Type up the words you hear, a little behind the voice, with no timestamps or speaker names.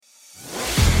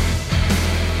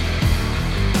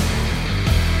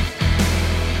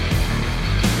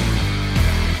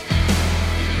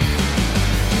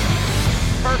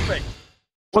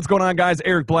What's going on, guys?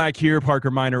 Eric Black here, Parker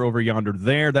Miner over yonder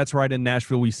there. That's right, in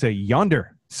Nashville we say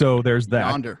yonder. So there's that.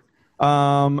 Yonder.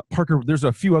 Parker, there's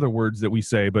a few other words that we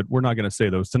say, but we're not going to say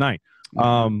those tonight.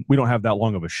 We don't have that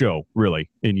long of a show, really,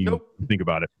 and you think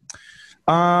about it.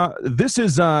 This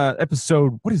is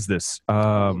episode, what is this?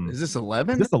 Is this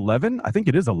 11? Is this 11? I think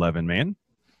it is 11, man.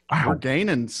 Wow. We're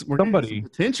gaining some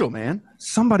potential, man.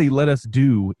 Somebody let us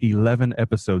do 11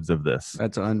 episodes of this.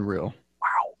 That's unreal.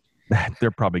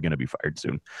 They're probably going to be fired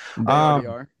soon. They already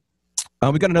are.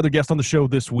 We got another guest on the show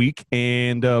this week,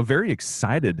 and very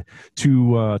excited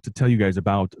to tell you guys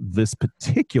about this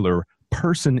particular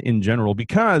person in general,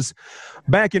 because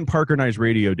back in Parker and I's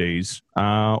radio days,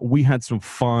 we had some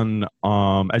fun.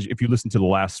 If you listen to the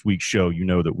last week's show, you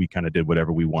know that we kind of did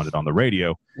whatever we wanted on the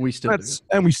radio. We still do.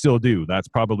 And we still do. That's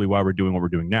probably why we're doing what we're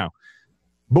doing now.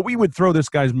 But we would throw this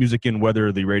guy's music in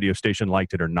whether the radio station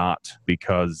liked it or not,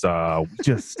 because we're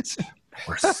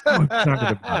so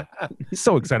excited about it.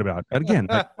 So excited about it. And again,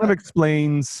 that kind of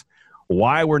explains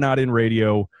why we're not in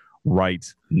radio right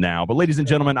now. But ladies and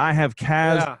gentlemen, I have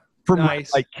Kaz from My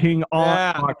King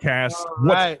on podcast.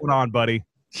 What's going on, buddy?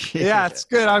 Yeah, it's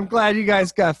good. I'm glad you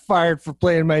guys got fired for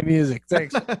playing my music.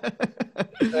 Thanks.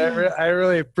 I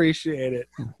really appreciate it.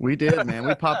 We did, man.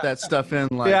 We popped that stuff in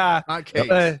like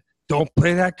hotcakes. Don't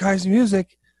play that guy's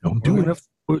music. Don't do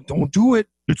it. Don't do it.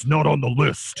 It's not on the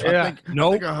list. I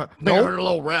think I heard a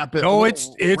little rap.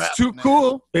 It's too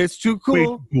cool. It's too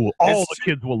cool. All the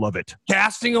kids will love it.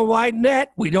 Casting a wide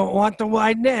net. We don't want the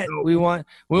wide net. No. We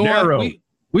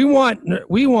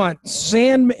want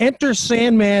enter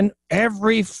Sandman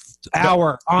every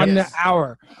hour on the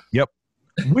hour. Yep.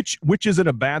 Which isn't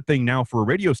a bad thing now for a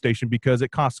radio station, because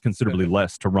it costs considerably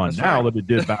less to run now than it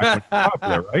did back when it was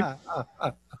popular, right?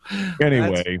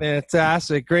 Anyway. That's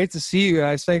fantastic. Great to see you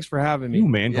guys. Thanks for having me. You,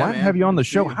 man. Glad to have you on the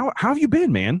show. How have you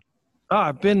been, man? Oh,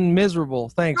 I've been miserable.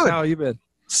 Thanks. Good. How you been?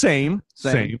 Same.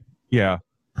 Yeah,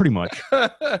 pretty much.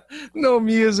 No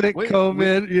music,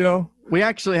 COVID, We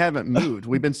actually haven't moved.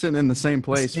 We've been sitting in the same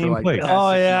place for like.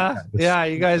 Oh, yeah. Yeah,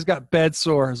 you guys got bed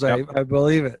sores. Yep. I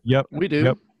believe it. Yep. We do.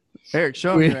 Yep. Eric,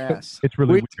 show me your ass. It's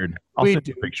really weird. I'll send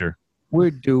you a picture. We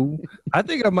do. I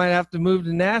think I might have to move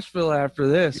to Nashville after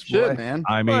this. You should, man.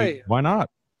 I mean, why not?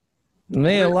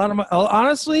 Man, a lot of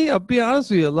I'll be honest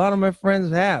with you, a lot of my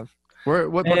friends have.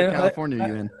 What part of California are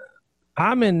you in?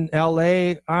 I'm in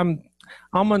LA. I'm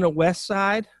on the west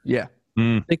side. Yeah.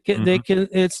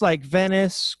 It's like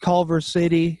Venice, Culver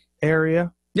City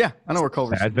area. Yeah, I know where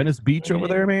Culver City. At Venice Beach over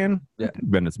there, man. Yeah.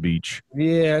 Venice Beach.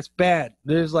 Yeah, it's bad.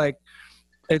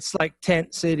 It's like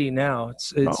tent city now.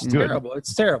 It's terrible.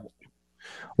 It's terrible.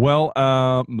 Well,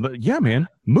 yeah, man.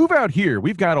 Move out here.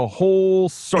 We've got a whole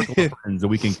circle of friends that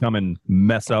we can come and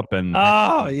mess up and.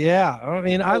 Oh yeah, I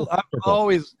mean, I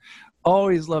always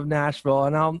loved Nashville,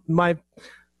 and I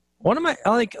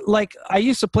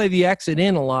used to play the Exit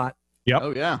Inn a lot. Yep.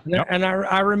 Oh yeah. Yep. And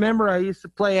I remember I used to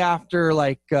play after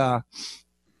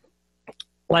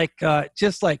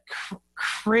just like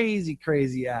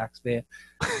crazy acts, man.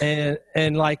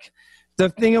 and like the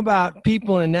thing about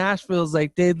people in Nashville is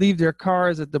like they'd leave their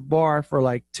cars at the bar for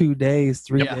like 2 days,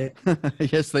 3 days.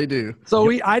 Yes, they do.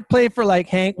 So I'd play for like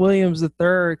Hank Williams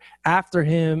III after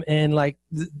him, and like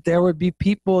there would be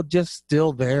people just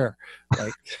still there,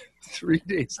 like 3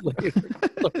 days later.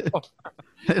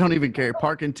 They don't even care.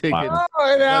 Parking tickets.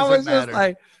 Oh, and I was just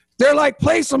like, they're like,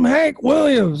 play some Hank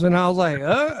Williams, and I was like,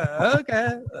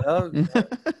 okay.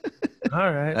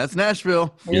 All right. That's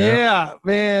Nashville. Yeah,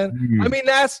 man. I mean,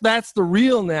 that's the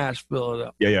real Nashville,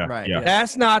 though. Yeah. Right. Yeah.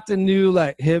 That's not the new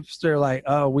like hipster, like,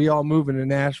 oh, we all moving to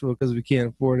Nashville because we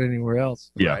can't afford anywhere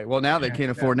else. Yeah. Right. Well, now they can't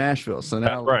afford Nashville, so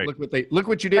now look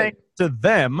what you did. Thanks to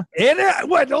them.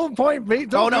 What? Don't point me.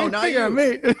 Don't not finger you. at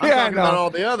me. I'm talking about all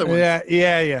the other ones.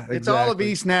 Yeah. It's all of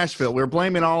East Nashville. We're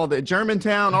blaming all of the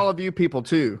Germantown, all of you people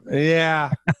too.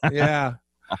 Yeah.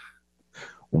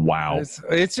 Wow.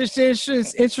 It's just an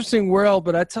interesting world,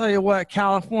 but I tell you what,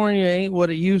 California ain't what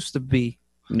it used to be.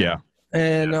 Yeah.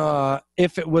 And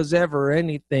if it was ever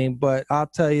anything, but I'll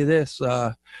tell you this,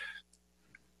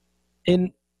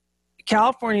 in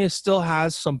California still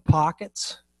has some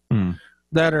pockets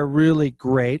that are really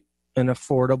great and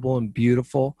affordable and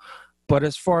beautiful. But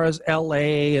as far as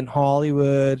LA and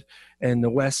Hollywood and the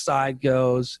West Side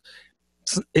goes,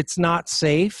 it's not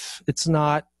safe. It's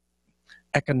not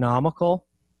economical.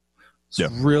 It's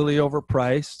really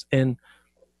overpriced. And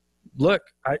look,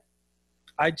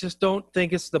 I just don't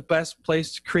think it's the best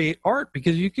place to create art,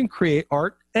 because you can create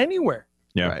art anywhere.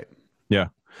 Yeah. Right. Yeah.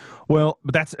 Well,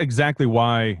 but that's exactly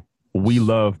why we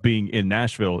love being in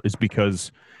Nashville, is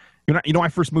because I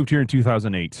first moved here in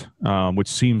 2008, which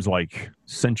seems like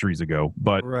centuries ago,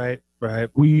 but right. I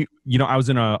was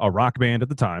in a rock band at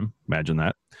the time. Imagine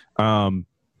that. And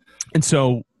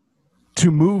so to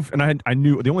move, and I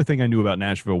knew the only thing I knew about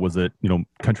Nashville was that,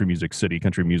 country music city,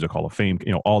 country music hall of fame,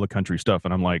 all the country stuff.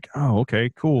 And I'm like, oh,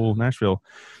 okay, cool. Nashville.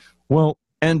 Well,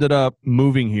 ended up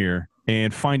moving here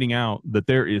and finding out that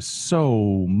there is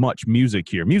so much music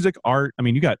here. Music, art. I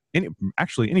mean, you got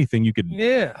anything you could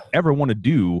ever want to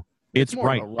do. It's more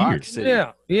right of a rock here. city.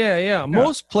 Yeah.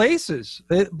 Most places,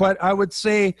 but I would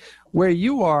say where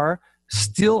you are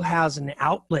still has an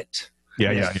outlet.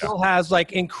 Yeah. Still has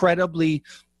like incredibly.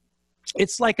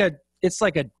 It's like a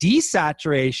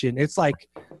desaturation. It's like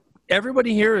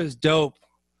everybody here is dope,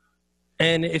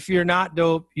 and if you're not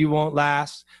dope, you won't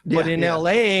last. But in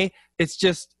LA,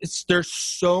 there's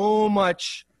so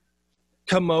much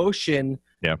commotion.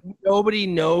 Yeah. Nobody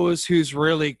knows who's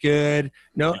really good.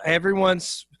 No,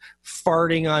 everyone's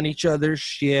farting on each other's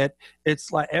shit.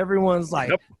 It's like everyone's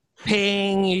like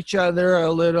paying each other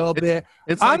a little bit.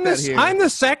 I'm the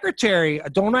secretary.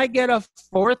 Don't I get a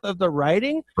fourth of the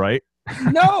writing? Right.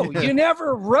 No, you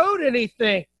never wrote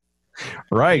anything.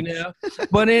 Right.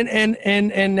 But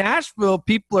in Nashville,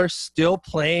 people are still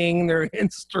playing their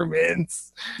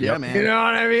instruments. Yeah, man. You know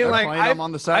what I mean? They're playing them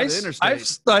on the side of the interstate. I've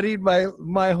studied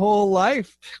my whole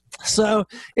life, so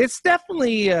it's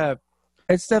definitely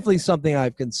something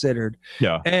I've considered.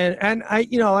 Yeah. And I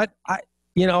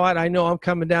I know I'm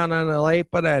coming down on LA,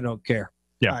 but I don't care.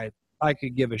 Yeah. I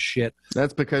could give a shit.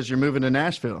 That's because you're moving to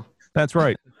Nashville. That's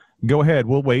right. Go ahead.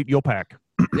 We'll wait. You'll pack.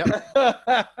 Yep.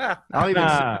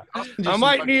 I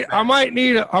might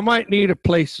need a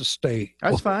place to stay.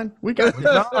 That's fine. We got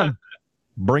it.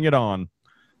 Bring it on.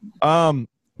 Man,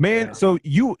 Yeah. So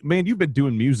you've been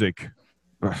doing music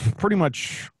pretty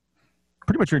much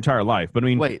your entire life. But I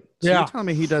mean, Wait, so you're telling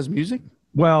me he does music?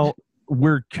 Well,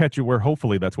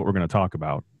 hopefully that's what we're going to talk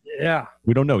about. Yeah.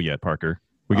 We don't know yet, Parker.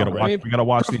 We got to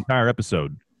watch the entire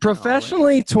episode.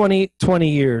 Professionally, 20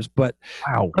 years, but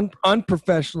wow,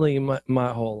 unprofessionally,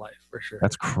 my whole life for sure.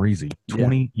 That's crazy.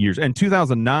 20 years. And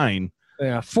 2009.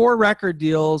 Yeah, 4 record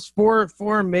deals,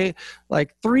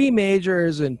 3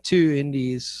 majors and 2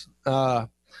 indies. And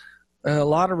a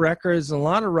lot of records and a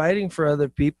lot of writing for other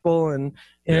people, and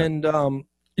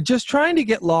just trying to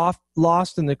get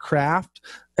lost in the craft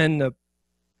and the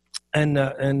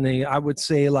I would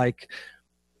say like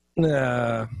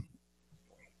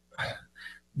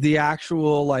the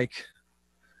actual like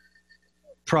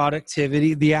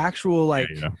productivity, the actual like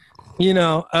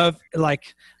of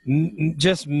like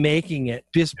just making it,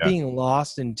 just being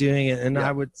lost and doing it. And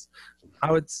I would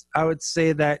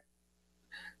say that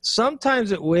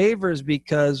sometimes it wavers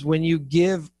because when you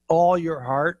give all your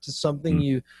heart to something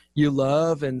you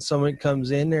love, and someone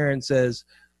comes in there and says,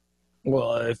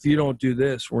 well, if you don't do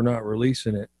this, we're not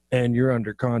releasing it, and you're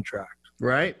under contract.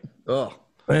 Right. Oh.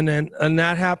 And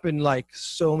that happened like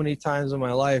so many times in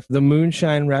my life. The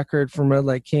Moonshine record from Red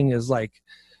Light King is like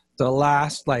the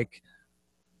last like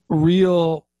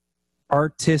real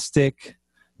artistic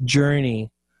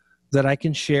journey that I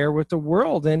can share with the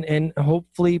world, and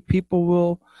hopefully people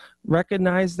will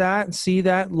recognize that and see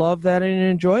that, love that, and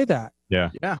enjoy that.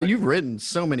 Yeah. You've written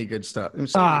so many good stuff.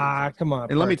 Come on.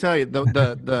 And let me tell you,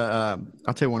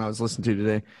 I'll tell you one I was listening to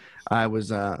today. I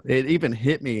was it even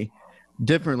hit me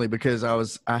differently because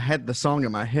I had the song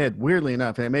in my head, weirdly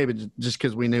enough, and maybe just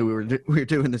because we knew we were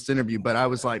doing this interview, but I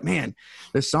was like, man,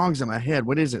 this song's in my head.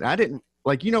 What is it? I didn't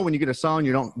like, when you get a song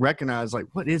you don't recognize, like,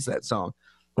 what is that song?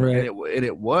 Right. And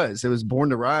it was Born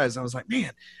to Rise. I was like,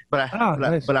 man, but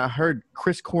I heard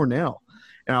Chris Cornell,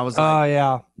 and I was like, oh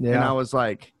yeah, and I was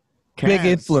like, big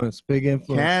influence.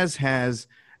 Kaz has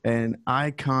an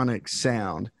iconic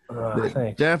sound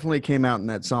that definitely came out in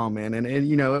that song, man. And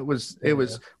it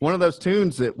was one of those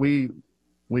tunes that we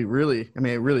really,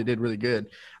 it really did really good.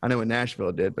 I know in Nashville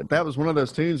it did, but that was one of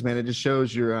those tunes, man. It just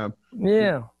shows your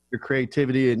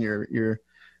creativity and your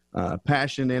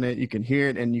passion in it. You can hear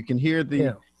it, and you can hear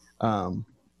the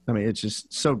it's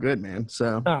just so good, man.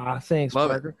 So thanks,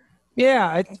 love Parker. it.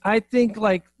 Yeah, I think,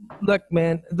 like, look,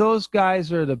 man, those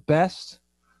guys are the best,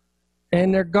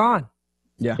 and they're gone.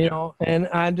 Yeah. And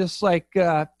I'm just like,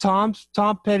 Tom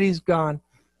Petty's gone.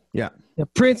 Yeah.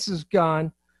 Prince is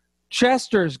gone.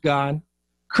 Chester's gone.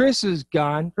 Chris is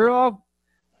gone. They're all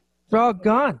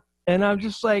gone. And I'm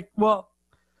just like, well,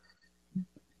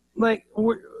 like,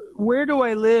 where do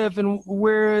I live, and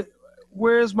where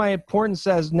is my importance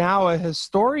as now a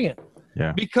historian?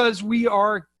 Yeah. Because we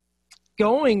are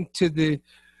going to the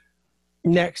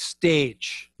next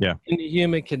stage in the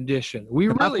human condition. We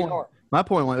really are. My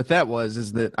point with that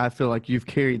is that I feel like you've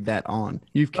carried that on.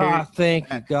 You've carried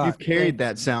thank you, God. You've carried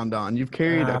that sound on. You've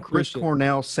carried a Chris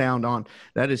Cornell sound on.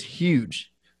 That is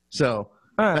huge. So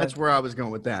that's where I was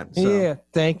going with that. So. Yeah,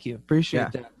 thank you.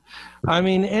 Appreciate that. I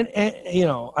mean, and you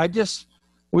know,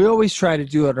 we always try to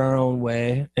do it our own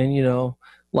way. And, you know,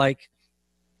 like,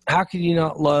 how can you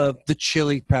not love the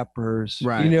Chili Peppers?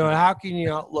 Right. You know, how can you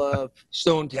not love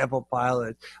Stone Temple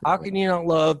Pilots? How can you not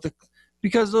love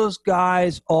because those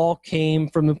guys all came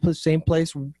from the same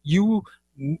place you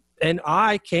and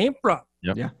I came from.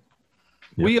 Yep. Yeah.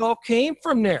 We all came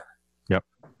from there. Yep.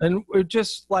 And we're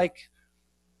just like,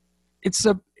 it's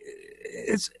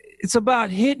about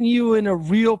hitting you in a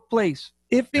real place.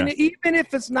 Even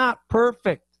if it's not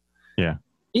perfect. Yeah.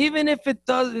 Even if it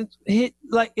doesn't hit,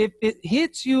 like if it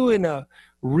hits you in a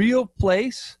real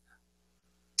place,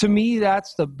 to me,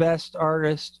 that's the best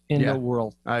artist in the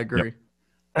world. I agree. Yep.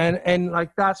 And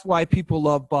like, that's why people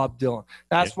love Bob Dylan.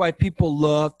 That's why people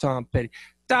love Tom Petty.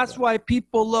 That's why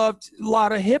people loved a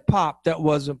lot of hip hop that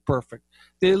wasn't perfect.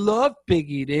 They loved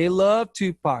Biggie. They loved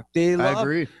Tupac. I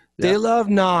agree. They love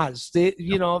Nas. They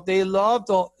loved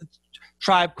all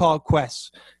Tribe Called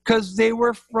Quest because they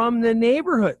were from the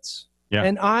neighborhoods. Yeah.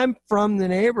 And I'm from the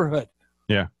neighborhood.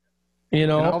 Yeah. You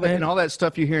know, and all that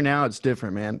stuff you hear now, it's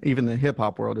different, man. Even the hip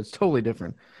hop world, it's totally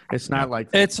different. It's not like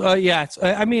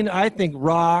I mean, I think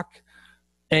rock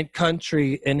and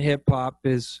country and hip hop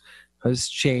has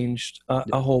changed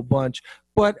a whole bunch.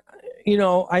 But you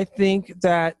know, I think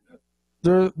that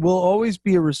there will always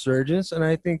be a resurgence, and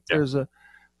I think there's a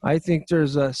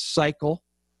cycle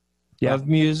of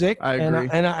music. I agree.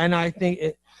 And I think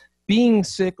being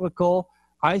cyclical,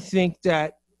 I think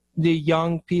that the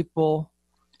young people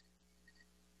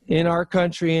in our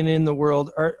country and in the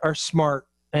world are smart,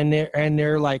 and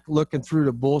they're like looking through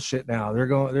the bullshit now.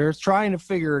 They're trying to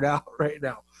figure it out right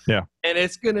now. Yeah. And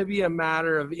it's going to be a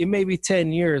matter of, it may be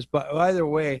 10 years, but either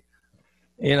way,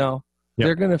 you know,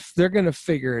 they're going to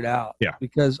figure it out. Yeah.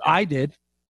 Because I did.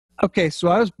 Okay. So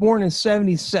I was born in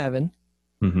 1977,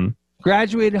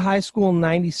 graduated high school in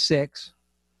 1996,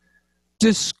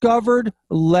 discovered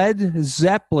Led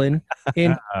Zeppelin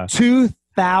in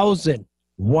 2000.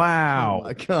 Wow. Oh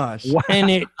my gosh. Wow.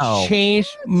 And it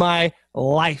changed my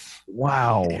life.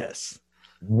 Wow. Yes.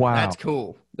 Wow. That's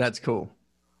cool. That's cool.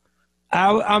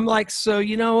 I'm like, so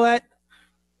you know what?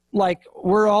 Like,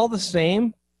 we're all the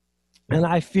same. And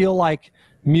I feel like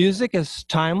music is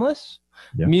timeless.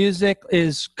 Yeah. Music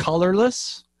is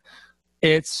colorless.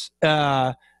 It's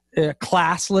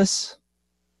classless,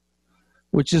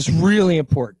 which is really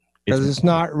important because it's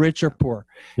not rich or poor.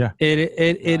 Yeah.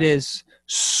 It is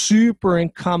super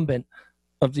incumbent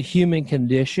of the human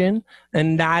condition,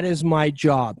 and that is my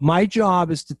job. My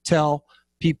job is to tell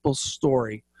people's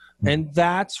story. And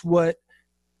that's what,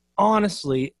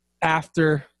 honestly,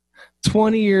 after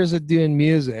 20 years of doing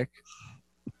music,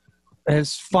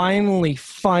 has finally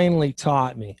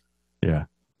taught me. Yeah.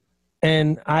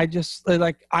 And I just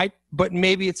but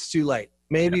maybe it's too late.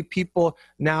 Maybe people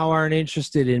now aren't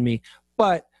interested in me.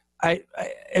 But I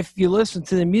if you listen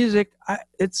to the music,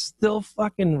 it's still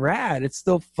fucking rad. It's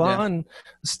still fun. Yeah.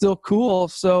 It's still cool.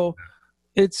 So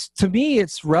to me,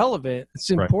 it's relevant.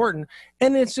 It's important. Right.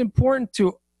 And it's important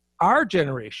to our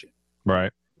generation.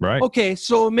 Right. Right. Okay.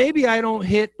 So maybe I don't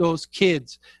hit those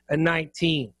kids at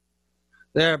 19.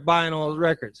 They're buying all those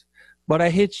records, but I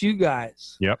hit you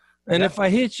guys. Yep. And if I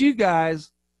hit you guys,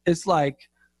 it's like,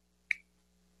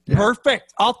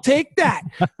 perfect. I'll take that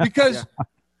because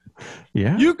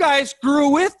you guys grew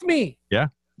with me. Yeah.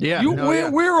 Yeah.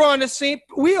 We're on the same.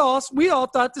 We all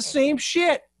thought the same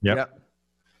shit. Yep.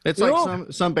 It's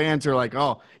like some bands are like,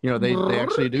 oh, you know, they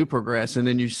actually do progress, and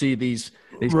then you see these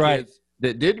kids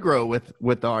that did grow with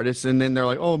the artists, and then they're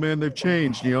like, oh man, they've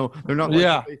changed. You know, they're not.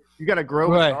 You got to grow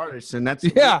with the artists, and that's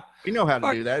we know how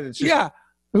to do that. It's just,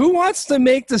 who wants to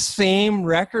make the same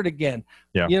record again?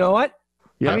 Yeah. You know what?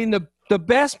 Yeah. I mean, the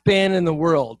best band in the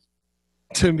world,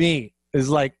 to me, is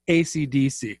like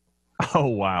AC/DC. Oh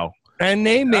wow! And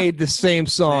they made the same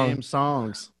song. Same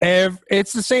songs.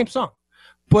 It's the same song,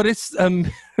 but it's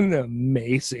an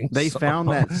amazing. They found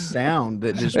that sound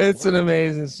that just. It's an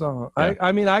amazing song. Yeah.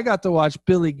 I mean, I got to watch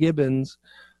Billy Gibbons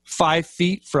 5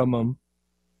 feet from him,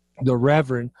 the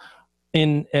Reverend,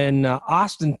 in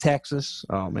Austin, Texas.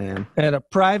 Oh man! At a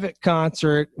private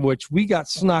concert, which we got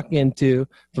snuck into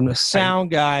from the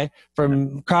sound guy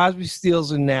from Crosby,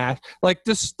 Stills and Nash. Like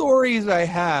the stories I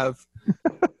have,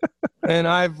 and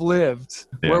I've lived,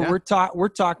 where we're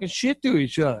talking shit to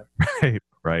each other.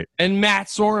 Right. And Matt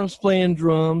Sorum's playing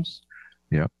drums.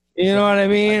 Yeah. You know what I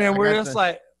mean? And we're just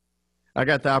like, I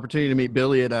got the opportunity to meet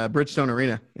Billy at Bridgestone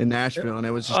Arena in Nashville, and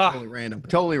it was just totally random.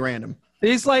 Totally random.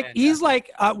 He's like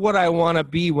what I want to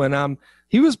be when I'm.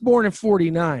 He was born in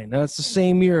 '49. That's the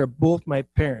same year of both my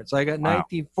parents. I got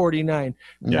 1949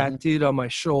 tattooed on my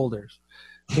shoulders.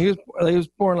 He was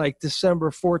born like December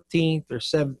 14th or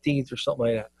 17th or something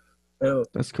like that. Oh.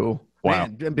 That's cool. Wow.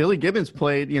 Man, Billy Gibbons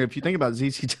played. You know, if you think about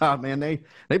ZZ Top, man,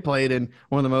 they played in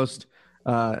one of the most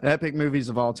epic movies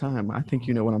of all time. I think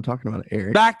you know what I'm talking about,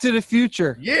 Eric. Back to the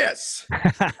Future. Yes.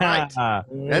 Right.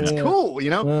 That's cool.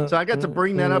 You know, so I got to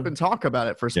bring that up and talk about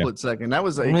it for a split second. That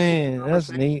was that's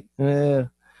neat. Yeah.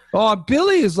 Oh,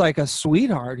 Billy is like a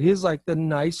sweetheart. He's like the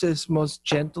nicest, most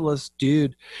gentlest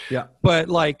dude. Yeah. But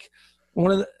like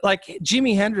like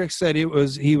Jimi Hendrix said, he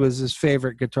was his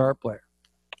favorite guitar player.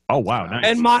 Oh wow, nice.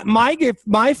 And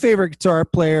my favorite guitar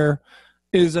player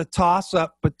is a toss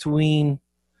up between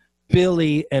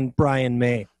Billy and Brian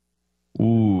May.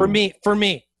 Ooh. For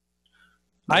me.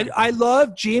 I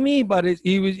love Jimmy, but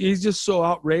he's just so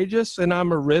outrageous, and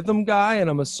I'm a rhythm guy and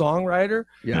I'm a songwriter.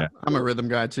 Yeah. I'm a rhythm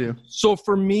guy too. So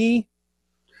for me,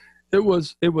 it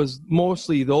was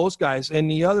mostly those guys, and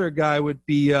the other guy would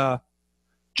be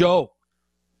Joe.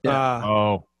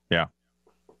 Yeah.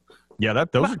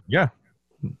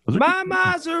 My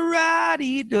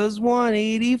Maserati does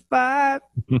 185.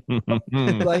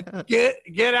 Like,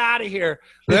 get out of here.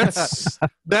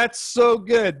 That's so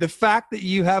good. The fact that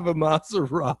you have a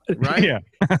Maserati. Right? Yeah.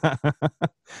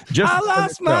 I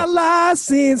lost my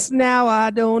license. Now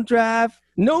I don't drive.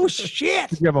 No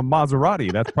shit. You have a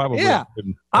Maserati. That's probably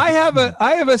I have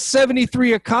a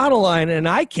 73 Econoline and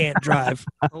I can't drive.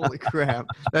 Holy crap.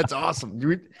 That's awesome.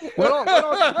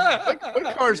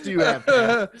 What cars do you have?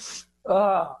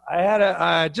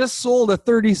 I just sold a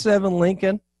 37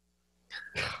 Lincoln,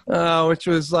 which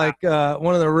was like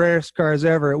one of the rarest cars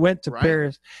ever. It went to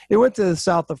Paris. It went to the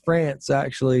south of France,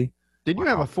 actually. Did you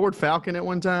have a Ford Falcon at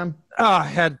one time? Oh, I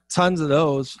had tons of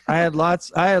those. I had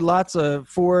lots of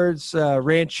Fords,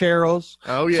 Rancheros.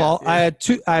 Oh yeah. I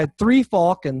had 3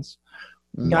 Falcons.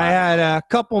 Wow. I had a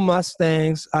couple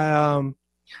Mustangs.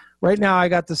 Right now I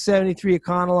got the 73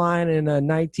 Econoline and a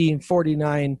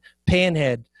 1949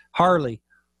 Panhead Harley,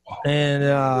 and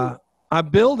I'm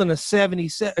building a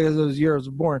 77. Because those years I was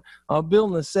born, I'm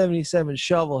building a 77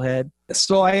 Shovelhead.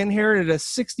 So I inherited a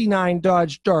 69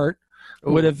 Dodge Dart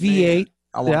with a V8. Man.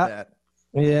 I want that.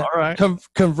 Yeah. All right.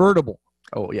 Convertible.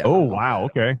 Oh yeah. Oh wow.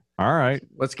 Okay. All right.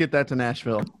 Let's get that to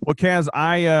Nashville. Well, Kaz,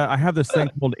 I have this thing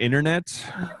called internet,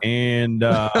 and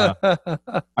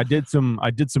I did some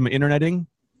interneting,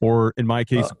 or in my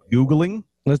case, Googling.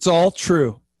 That's all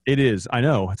true. It is. I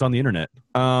know. It's on the internet.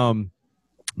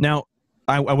 Now,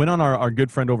 I went on our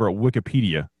good friend over at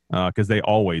Wikipedia because they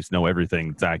always know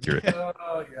everything that's accurate.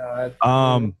 Oh, God.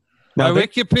 Now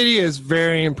Wikipedia is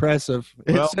very impressive.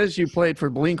 It says you played for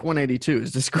Blink-182.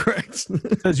 Is this correct?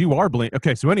 It says you are Blink.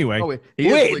 Okay, so anyway. Oh, wait,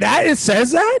 it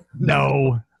says that?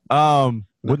 No.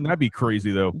 Wouldn't that be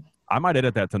crazy, though? I might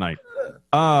edit that tonight.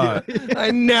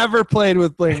 I never played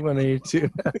with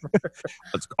Blink-182.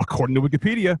 That's according to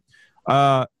Wikipedia.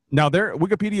 Now,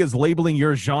 Wikipedia is labeling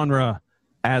your genre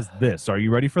as this. Are you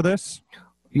ready for this?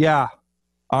 Yeah.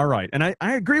 All right, and I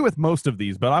agree with most of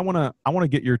these, but I wanna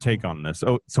get your take on this.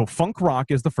 So funk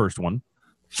rock is the first one.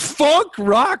 Funk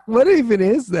rock? What even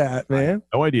is that, man?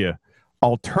 No idea.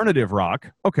 Alternative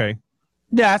rock. Okay.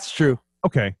 That's true.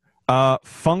 Okay.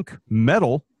 Funk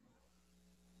metal.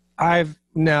 We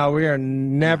are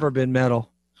never been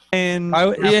metal. And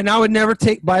I would never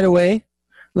take. By the way,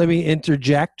 let me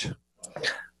interject.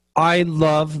 I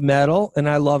love metal, and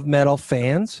I love metal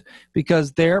fans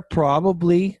because they're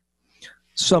probably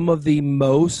some of the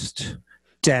most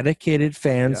dedicated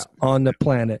fans on the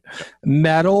planet.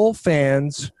 Metal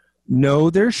fans know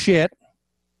their shit.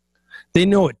 They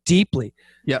know it deeply.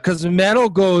 Yeah. Because metal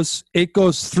goes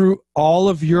through all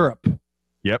of Europe.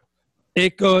 Yep.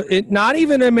 It not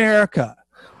even America.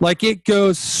 Like, it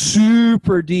goes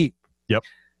super deep. Yep.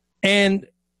 And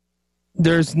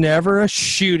there's never a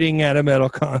shooting at a metal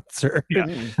concert. Yeah.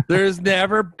 There's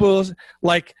never bullshit.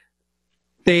 Like,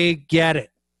 they get it.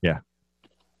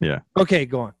 Yeah. Okay,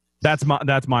 go on. That's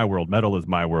my world. Metal is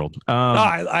my world.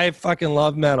 I fucking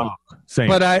love metal. Same.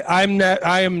 But I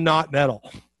am not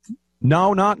metal.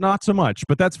 No, not so much.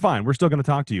 But that's fine. We're still going to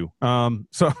talk to you.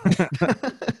 So.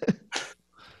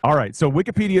 All right. So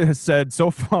Wikipedia has said so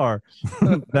far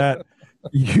that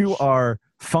you are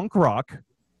funk rock,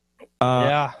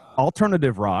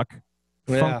 alternative rock,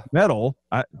 funk metal,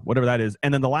 whatever that is,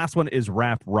 and then the last one is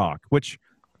rap rock. Which.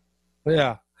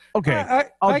 Yeah. Okay.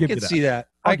 I could see that.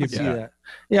 I could see that.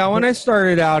 Yeah, when I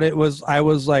started out, I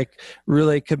was like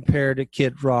really compared to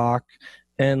Kid Rock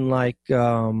and like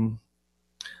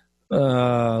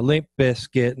Limp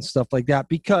Bizkit and stuff like that,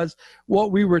 because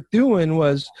what we were doing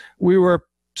was we were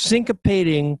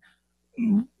syncopating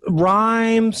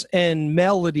rhymes and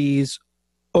melodies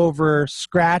over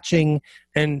scratching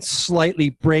and slightly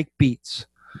break beats,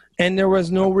 and there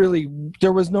was no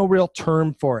real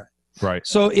term for it. Right.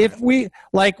 So if we,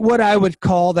 like, what I would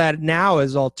call that now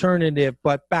is alternative,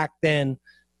 but back then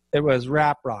it was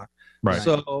rap rock. Right.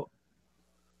 So,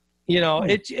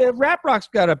 rap rock's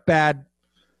got a bad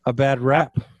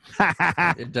rap.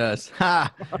 It does.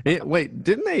 Wait,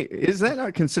 didn't they? Is that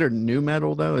not considered new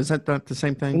metal though? Is that not the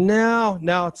same thing? No,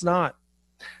 it's not.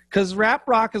 Because rap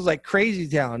rock is like Crazy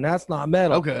Town. That's not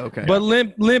metal. Okay. But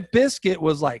Limp Bizkit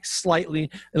was like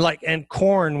slightly and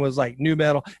Korn was like new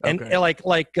metal, and like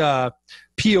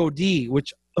POD,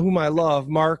 which whom I love,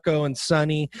 Marco and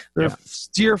Sonny, they're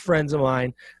dear friends of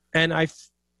mine, and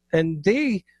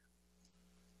they,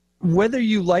 whether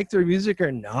you like their music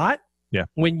or not,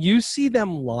 when you see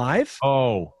them live,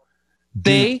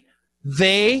 they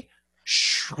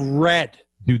shred.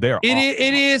 Dude, they are.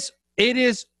 It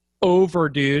is over,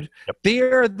 dude. Yep. They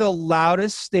are the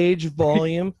loudest stage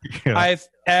volume I've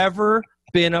ever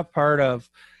been a part of.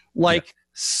 Like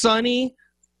Sonny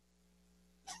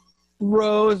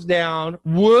throws down,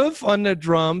 Wolf on the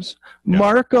drums,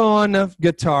 Marco on the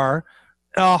guitar.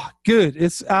 Oh, good.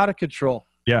 It's out of control.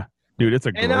 Yeah. Dude, it's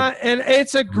a great, and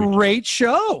it's a great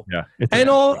show. Yeah. And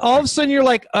all of a sudden you're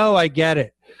like, oh, I get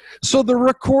it. So the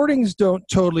recordings don't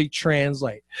totally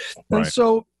translate. And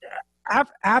so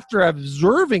after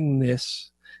observing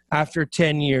this, after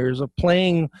 10 years of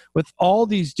playing with all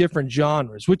these different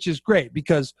genres, which is great,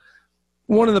 because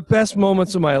one of the best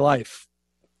moments of my life,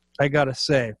 I got to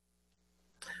say,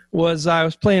 was I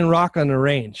was playing Rock on the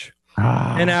Range.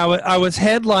 And I was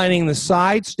headlining the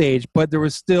side stage, but there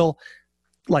was still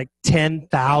like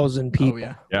 10,000 people.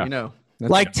 Oh, yeah. You know.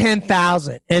 Like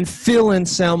 10,000. And Phil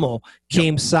Anselmo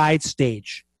came side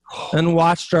stage and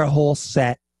watched our whole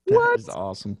set. That is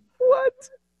awesome. What?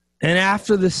 And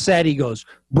after the set, he goes,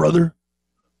 brother,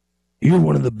 you're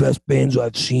one of the best bands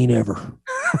I've seen ever.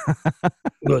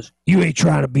 He goes, you ain't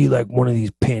trying to be like one of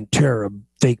these Pantera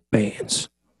fake bands.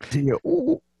 And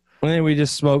then we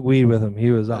just smoked weed with him.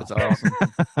 He was awesome. That's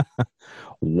awesome.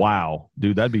 Wow.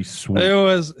 Dude, that'd be sweet.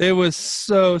 It was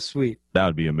so sweet. That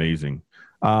would be amazing.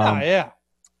 Yeah.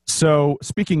 So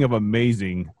speaking of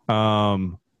amazing,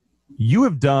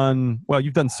 you've done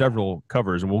several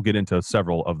covers, and we'll get into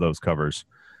several of those covers.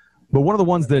 But one of the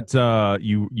ones that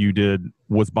you did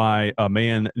was by a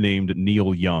man named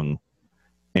Neil Young,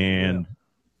 and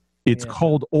it's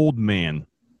called Old Man,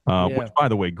 which, by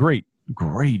the way, great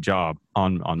job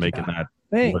on making that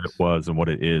what it was and what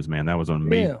it is, man. That was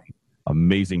an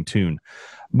amazing tune.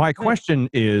 My question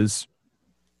is,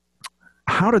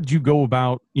 how did you go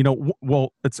about,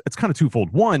 well, it's kind of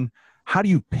twofold. One, how do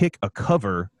you pick a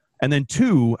cover? And then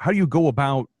two, how do you go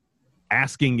about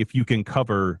asking if you can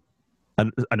cover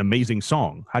an amazing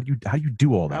song? How do you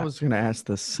do all that? I was going to ask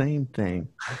the same thing.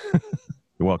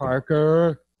 You're welcome.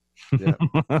 Parker.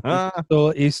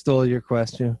 He stole your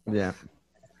question. Yeah.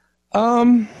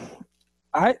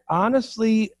 I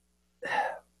honestly,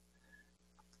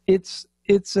 it's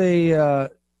a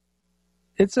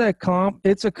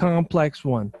complex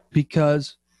one,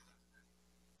 because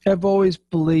I've always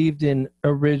believed in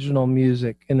original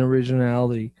music and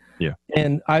originality. Yeah.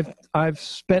 And I've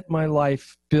spent my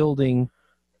life building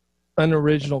an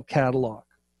original catalog.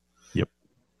 Yep.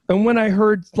 And when I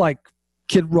heard like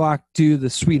Kid Rock do the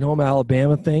Sweet Home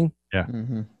Alabama thing,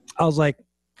 I was like,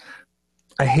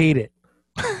 I hate it.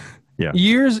 Yeah.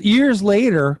 Years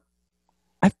later,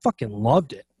 I fucking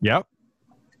loved it. Yep.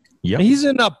 Yep. He's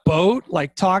in a boat,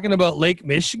 like talking about Lake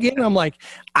Michigan. I'm like,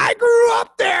 I grew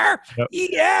up there. Yep.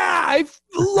 Yeah, I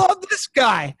love this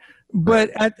guy. But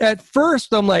at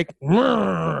first, I'm like,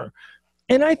 Rrr.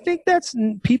 And I think that's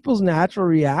people's natural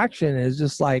reaction is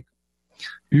just like,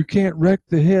 you can't wreck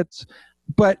the hits.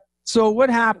 But so what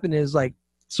happened is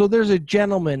so there's a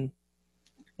gentleman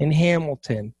in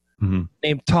Hamilton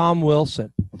named Tom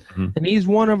Wilson, and he's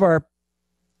one of our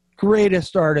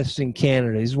greatest artists in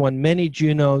Canada. He's won many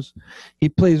Junos. He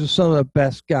plays with some of the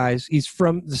best guys. He's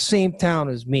from the same town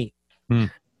as me.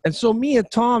 And so me and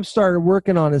Tom started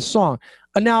working on his song.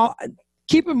 Now,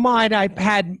 keep in mind, I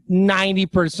had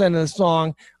 90% of the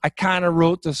song. I kind of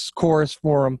wrote this chorus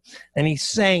for him, and he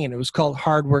sang it. It was called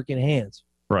Hard Working Hands.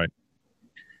 Right.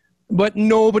 But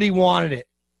nobody wanted it.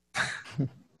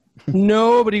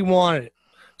 Nobody wanted it.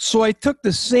 So I took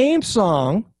the same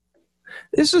song.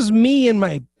 This is me in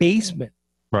my basement.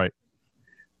 Right.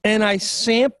 And I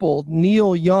sampled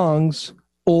Neil Young's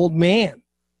Old Man.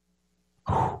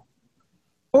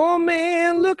 oh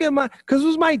man, look at because it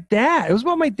was my dad. It was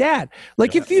about my dad.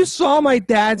 Like if you saw my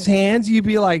dad's hands, you'd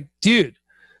be like, dude,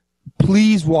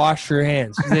 please wash your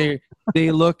hands.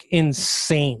 They look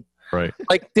insane. Right.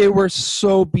 Like they were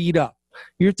so beat up.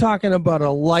 You're talking about a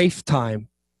lifetime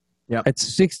at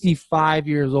 65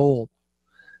 years old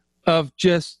of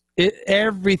just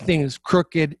everything is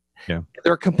crooked. Yeah.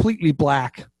 They're completely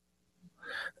black.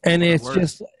 And it's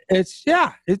just,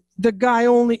 the guy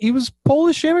he was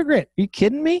Polish immigrant. Are you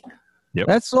kidding me? Yep.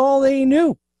 That's all they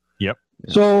knew. Yep.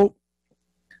 So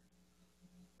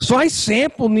I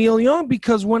sampled Neil Young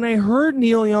because when I heard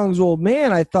Neil Young's Old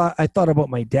Man, I thought about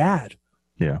my dad.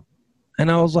 Yeah.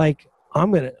 And I was like,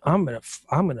 I'm gonna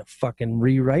fucking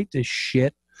rewrite this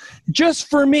shit just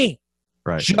for me.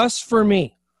 Right. Just for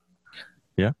me.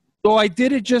 Yeah. So I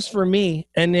did it just for me,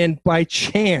 and then by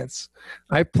chance,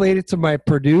 I played it to my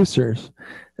producers.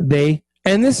 And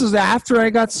this is after I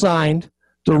got signed.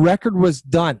 The record was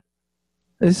done.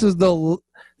 This is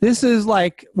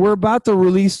like we're about to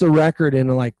release the record in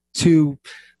like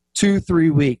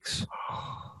 2-3 weeks.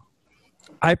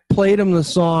 I played them the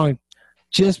song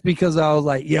just because I was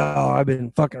like, yo, I've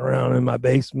been fucking around in my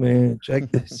basement.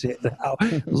 Check this shit out.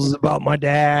 This is about my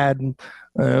dad.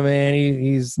 Man,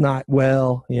 he's not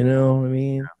well. You know what I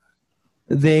mean?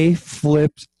 They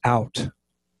flipped out.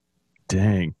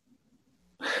 Dang.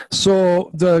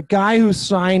 So the guy who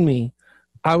signed me,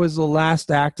 I was the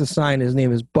last act to sign. His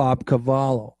name is Bob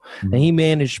Cavallo, and he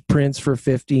managed Prince for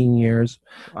 15 years.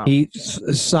 Wow. He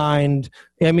signed.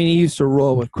 I mean, he used to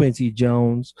roll with Quincy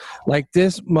Jones. Like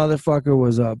this motherfucker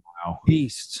was a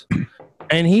beast,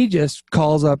 and he just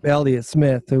calls up Elliott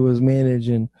Smith, who was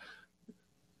managing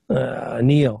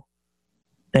Neil,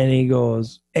 and he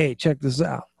goes, "Hey, check this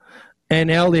out." And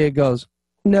Elliott goes,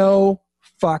 "No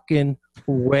fucking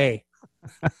way."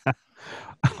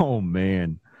 Oh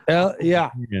man.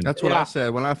 Yeah. That's what I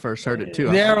said when I first heard it too.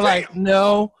 They were like,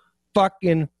 no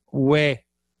fucking way.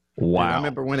 Wow. Dude, I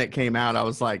remember when it came out, I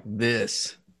was like,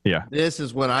 this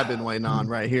is what I've been waiting on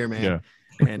right here, man.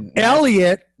 Yeah. And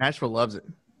Elliott. Nashville loves it.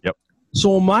 Yep.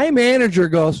 So my manager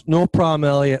goes, no problem,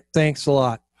 Elliott. Thanks a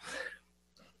lot.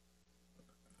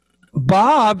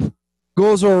 Bob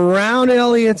goes around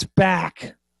Elliott's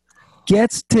back,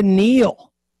 gets to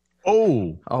Neil.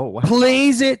 Oh, wow.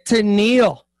 Plays it to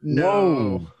Neil. No.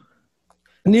 Whoa.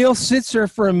 Neil sits there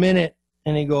for a minute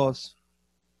and he goes,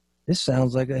 this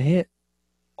sounds like a hit.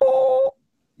 Oh,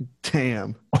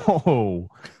 damn. Oh,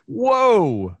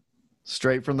 whoa.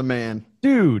 Straight from the man.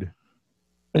 Dude.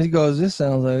 And he goes, this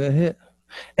sounds like a hit.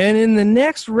 And in the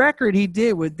next record he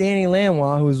did with Danny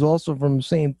Lanois, who's also from the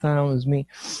same town as me,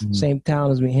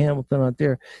 Hamilton out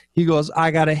there, he goes,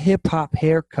 I got a hip-hop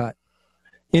haircut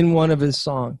in one of his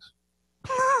songs.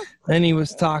 And he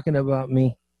was talking about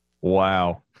me.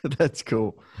 Wow. That's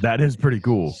cool. That is pretty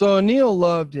cool. So Neil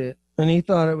loved it, and he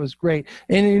thought it was great.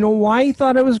 And you know why he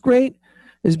thought it was great?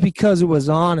 Is because it was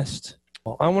honest.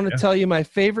 I want to tell you my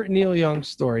favorite Neil Young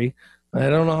story. I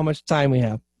don't know how much time we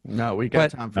have. No, we got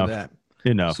time for that.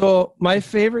 Enough. So my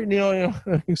favorite Neil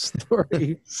Young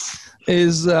story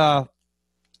is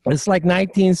it's like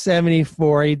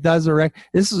 1974. He does a record.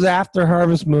 This is after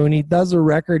Harvest Moon. He does a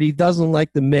record. He doesn't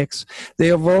like the mix. They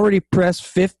have already pressed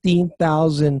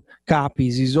 15,000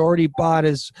 copies. He's already bought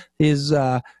his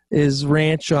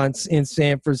ranch in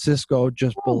San Francisco,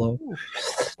 just below.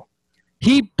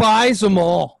 He buys them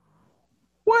all.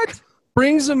 What?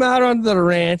 Brings them out onto the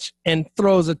ranch and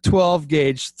throws a 12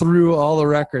 gauge through all the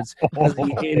records because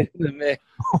he hated the mix.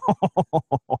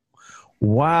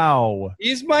 Wow.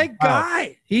 He's my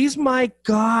guy. He's my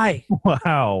guy.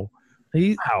 Wow.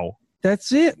 Wow.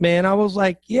 That's it, man. I was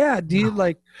like, yeah, dude,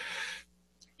 like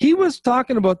he was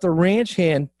talking about the ranch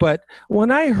hand, but when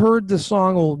I heard the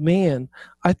song Old Man,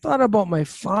 I thought about my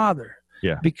father.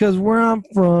 Yeah. Because where I'm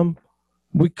from,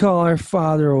 we call our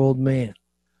father Old Man.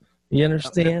 You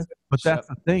understand? But that's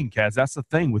the thing, Kaz. That's the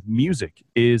thing with music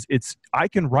is I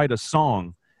can write a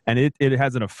song and it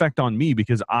has an effect on me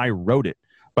because I wrote it.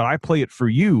 But I play it for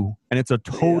you, and it's a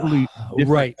totally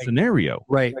different scenario.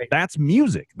 Right. That's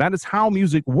music. That is how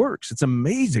music works. It's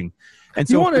amazing. And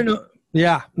so you want to know?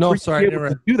 Yeah. No, sorry.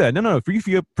 To do that. No. For you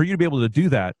to be able to do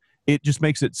that, it just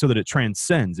makes it so that it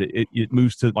transcends. It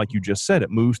moves to, like you just said, it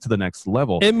moves to the next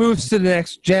level. It moves to the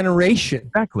next generation.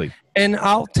 Exactly. And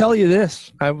I'll tell you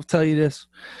this. I will tell you this.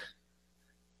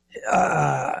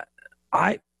 I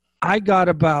got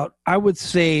about, I would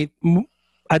say,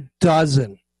 a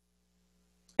dozen.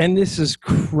 And this is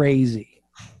crazy.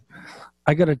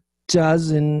 I got a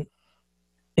dozen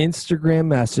Instagram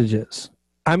messages.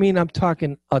 I mean, I'm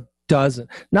talking a dozen,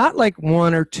 not like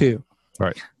one or two.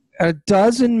 Right. a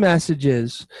dozen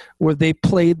messages where they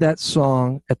played that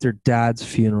song at their dad's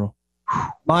funeral.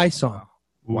 My song.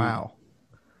 Wow.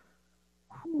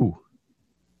 Ooh.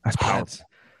 That's powerful.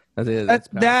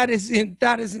 That is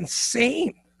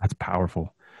insane. That's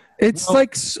powerful. It's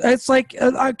like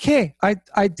okay,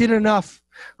 I did enough.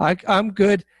 I'm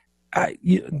good.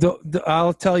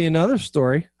 I'll tell you another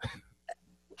story.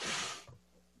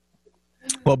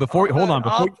 Well,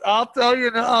 I'll tell you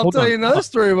another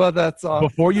story about that song.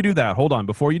 Before you do that, hold on.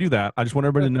 Before you do that, I just want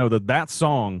everybody to know that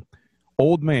song,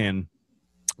 "Old Man"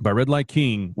 by Red Light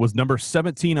King, was number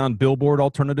 17 on Billboard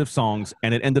Alternative Songs,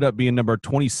 and it ended up being number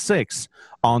 26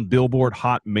 on Billboard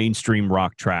Hot Mainstream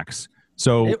Rock Tracks.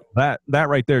 So that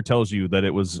right there tells you that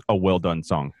it was a well done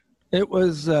song. It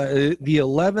was the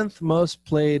 11th most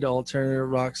played alternative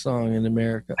rock song in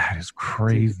America. That is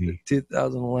crazy.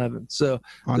 2011. So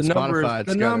on the Spotify,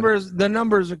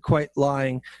 numbers are quite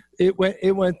lying. It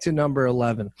went to number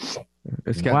 11.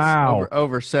 It's got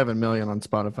over 7 million on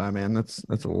Spotify, man. That's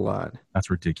a lot. That's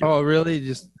ridiculous. Oh, really?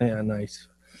 Nice.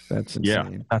 That's insane. Yeah,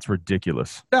 that's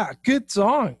ridiculous. Yeah, good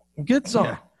song. Good song.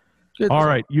 Yeah. Good All song.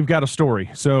 right, you've got a story.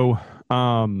 So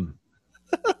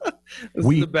This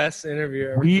is the best interview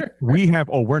ever. we have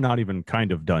we're not even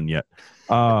kind of done yet.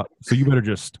 So you better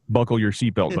just buckle your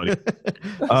seatbelt, buddy.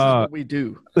 This is what we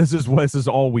do. This is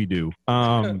all we do.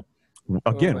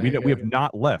 Again, we have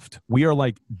not left. We are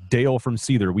like Dale from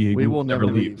Seether. We will never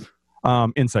leave.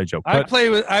 Inside joke. I play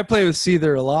with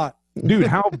Seether a lot. Dude,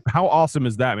 how awesome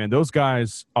is that, man? Those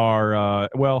guys are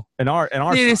in our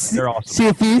side, they're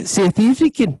awesome. See if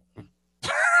you can.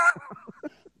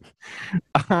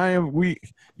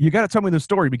 You got to tell me the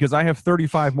story because I have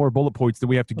 35 more bullet points that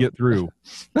we have to get through.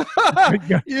 You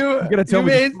got to tell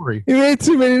me the story. You made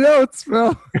too many notes,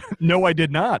 bro. No, I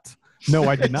did not.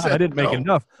 I didn't make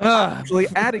enough. Actually,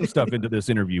 adding stuff into this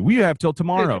interview. We have till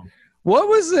tomorrow. What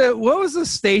was the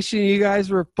station you guys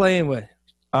were playing with?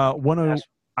 I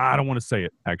don't want to say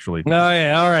it, actually. No,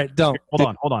 yeah, all right, don't.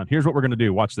 Hold on. Here's what we're gonna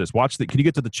do. Watch this. Can you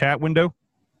get to the chat window?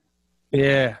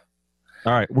 Yeah.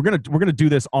 All right, we're gonna do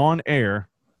this on air.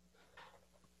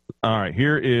 All right,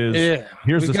 here's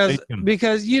the station.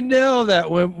 Because you know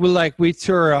that we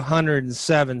tour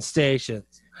 107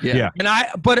 stations. Yeah.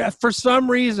 But for some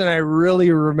reason I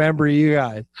really remember you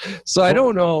guys. So I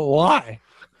don't know why.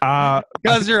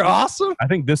 Because you're awesome. I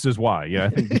think this is why. Yeah, I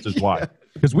think this is why.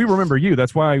 Because we remember you.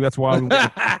 That's why I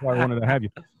wanted to have you.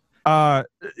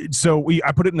 So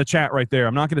I put it in the chat right there.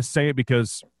 I'm not going to say it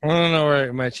because I don't know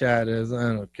where my chat is. I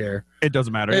don't care. It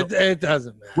doesn't matter. It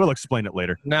doesn't matter. We'll explain it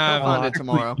later. I'll find it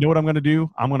tomorrow. You know what I'm going to do?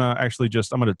 I'm going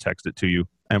to text it to you,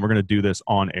 and we're going to do this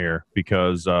on air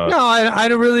because. No, I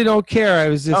really don't care. I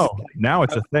was just. Oh, now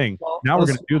it's a thing. Now we're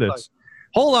going to do this.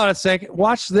 Hold on a second.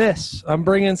 Watch this. I'm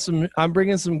bringing some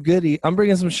goodie. I'm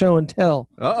bringing some show and tell.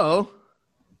 Uh-oh.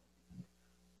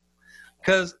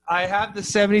 Because I have the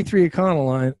 73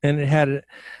 Econoline, and it had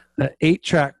an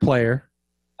 8-track player.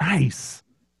 Nice.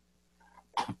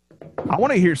 I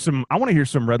want to hear some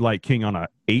Red Light King on a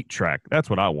 8-track. That's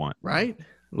what I want. Right?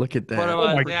 Look at that. What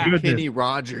about my that? goodness. Kenny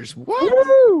Rogers. What?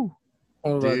 Woo!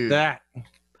 What about Dude. that?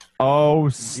 Oh,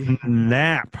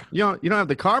 snap. You don't have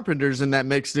the Carpenters in that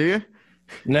mix, do you?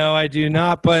 No, I do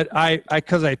not. But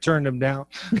because I turned them down.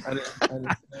 I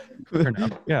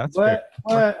didn't. Yeah, that's fair.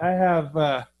 But I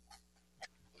have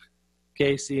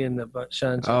Casey and the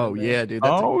Sunshine. Oh yeah, dude.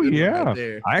 That's a good one right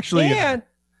there. I actually. Man,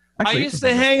 I used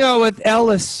to hang out with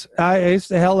Ellis. I used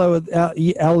to hang out with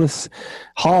Ellis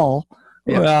Hall.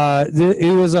 Yeah.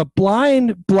 He was a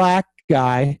blind black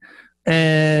guy,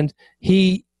 and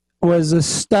he was a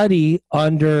study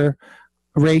under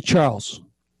Ray Charles.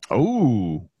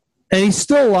 Oh. And he's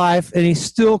still alive, and he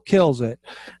still kills it.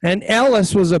 And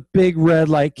Ellis was a big Red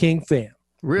Light King fan.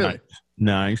 Really?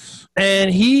 Nice. And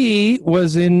he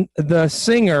was in the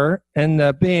singer and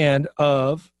the band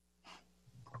of.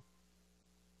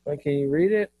 Can you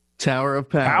read it? Tower of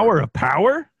Power. Tower of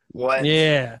Power? What?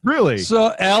 Yeah. Really?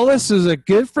 So Ellis is a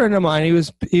good friend of mine. He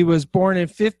was born in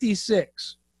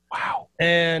 1956. Wow.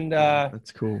 And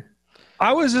That's cool.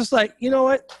 I was just like, you know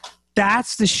what?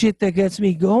 That's the shit that gets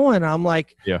me going. I'm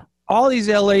like, yeah. All these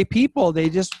LA people, they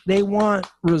want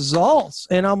results.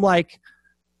 And I'm like,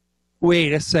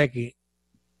 wait a second.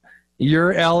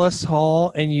 You're Ellis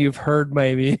Hall and you've heard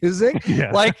my music?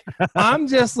 Yeah. Like, I'm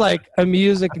just like a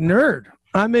music nerd.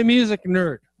 I'm a music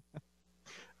nerd.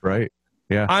 Right.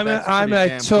 Yeah. I'm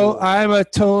a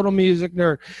total music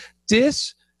nerd.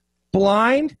 This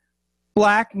blind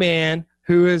black man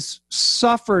who has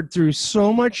suffered through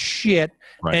so much shit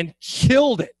and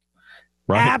killed it.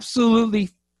 Right.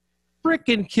 Absolutely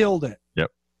freaking killed it. Yep.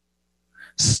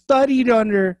 Studied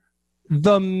under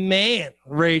the man,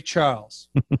 Ray Charles.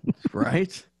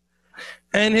 Right.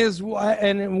 And his wife,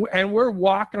 and we're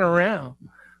walking around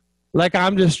like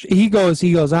he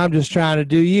goes, I'm just trying to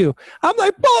do you. I'm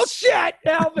like, bullshit,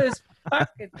 Elvis.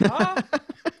 Fucking Tom.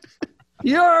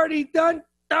 You already done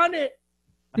it.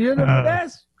 You're the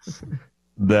best.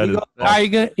 Are you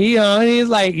gonna, he's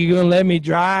like, you gonna let me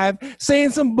drive?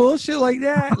 Saying some bullshit like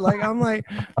that. Like, I'm like,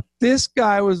 this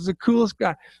guy was the coolest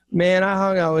guy. Man, I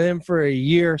hung out with him for a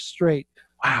year straight.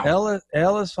 Wow.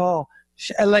 Ellis Hall.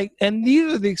 Like, and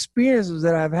these are the experiences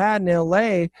that I've had in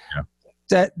LA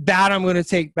that I'm going to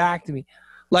take back to me.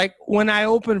 Like when I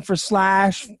opened for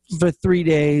Slash for 3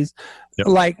 days,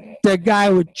 like the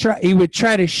guy would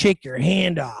try to shake your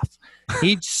hand off.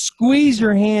 He'd squeeze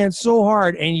your hand so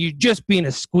hard, and you'd just be in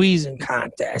a squeezing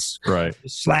contest. Right.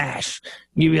 Slash.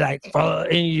 You'd be like,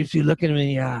 and you'd be looking him in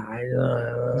the eye.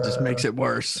 It just makes it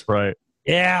worse. Right.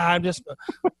 Yeah, I'm just,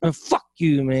 fuck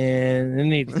you, man.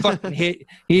 And he'd fucking he'd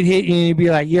hit you, and he'd be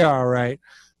like, you're all right.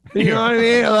 You know what I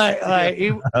mean?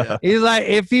 Like he's like,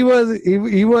 if he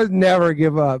would never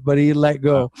give up, but he'd let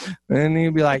go. And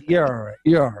he'd be like, you're all right.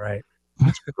 You're all right.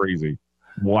 That's crazy.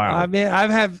 Wow. I mean,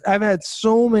 I've had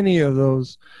so many of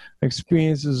those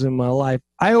experiences in my life.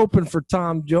 I opened for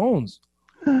Tom Jones.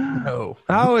 No.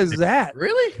 How is that?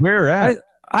 Really? Where at?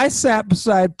 I sat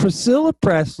beside Priscilla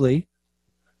Presley,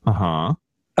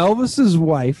 Elvis's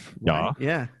wife,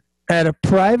 Yeah, at a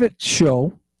private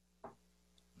show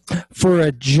for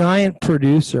a giant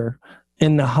producer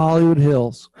in the Hollywood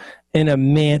Hills in a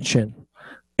mansion.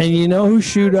 And you know who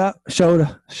showed up?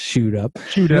 Yeah.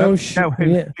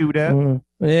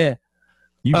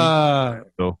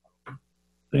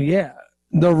 Yeah.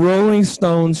 The Rolling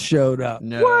Stones showed up.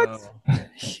 No. What?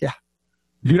 Yeah.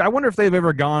 Dude, I wonder if they've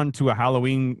ever gone to a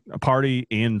Halloween party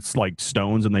in like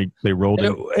Stones and they rolled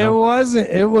it. It wasn't.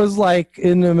 It was like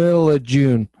in the middle of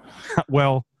June.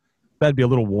 Well, that'd be a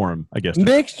little warm, I guess.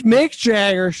 Mick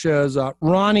Jagger shows up.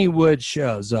 Ronnie Wood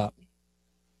shows up.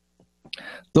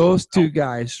 Those two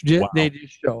guys, they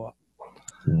just show up.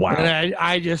 Wow. And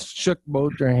I just shook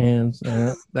both their hands.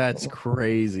 That's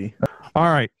crazy. All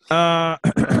right. Now,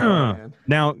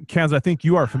 Kaz, I think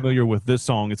you are familiar with this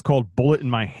song. It's called Bullet in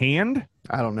My Hand.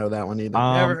 I don't know that one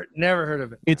either. Never heard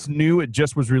of it. It's new. It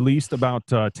just was released about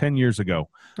 10 years ago.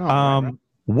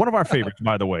 One of our favorites,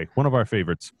 by the way. One of our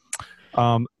favorites.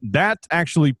 That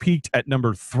actually peaked at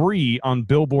number 3 on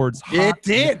Billboard's Hot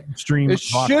Stream. It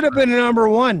should have been number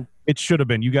 1. It should have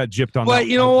been. You got gypped on that. But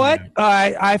you know what?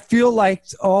 I feel like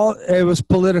it was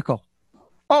political.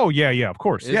 Oh, yeah, of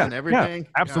course. Isn't everything? Yeah,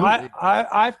 absolutely.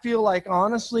 I feel like,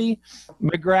 honestly,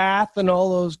 McGrath and all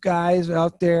those guys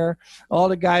out there, all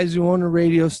the guys who own the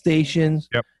radio stations,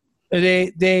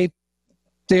 they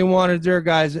wanted their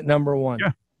guys at number 1.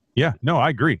 Yeah, no, I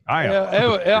agree.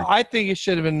 I think it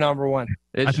should have been number 1.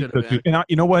 It should have been. And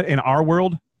you know what? In our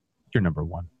world, you're number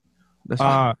 1. That's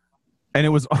fine. And it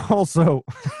was also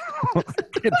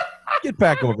get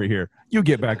back over here. You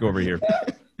get back over here.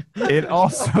 It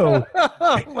also.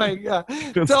 Oh my God!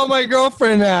 Tell my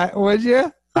girlfriend that, would you?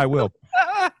 I will.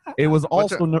 It was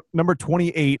also number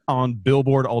 28 on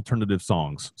Billboard Alternative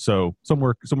Songs, so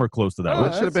somewhere close to that.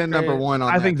 It should have been number 1 on.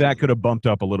 I think that could have bumped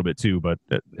up a little bit too, but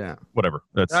whatever.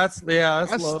 That's I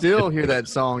still hear that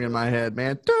song in my head,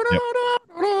 man.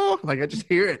 Like I just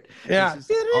hear it. Yeah,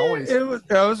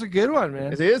 that was a good one,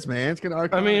 man. It is, man. It's gonna.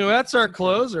 I mean, that's our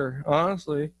closer,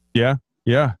 honestly. Yeah.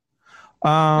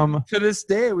 To this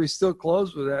day, we still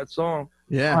close with that song.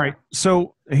 Yeah. All right.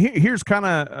 So here's kind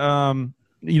of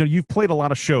you've played a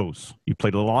lot of shows. You've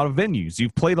played a lot of venues.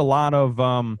 You've played a lot of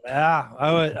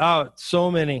so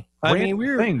many. I mean, we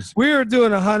were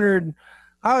doing 100.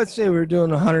 I would say we were doing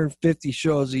 150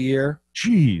 shows a year.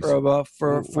 Jeez. For about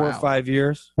 4 or 5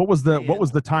 years. What was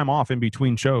the time off in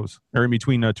between shows or in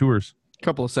between tours? A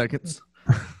couple of seconds.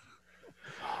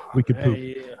 We could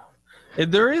poop.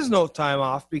 There is no time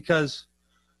off because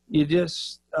you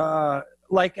just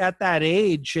like at that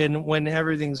age and when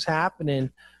everything's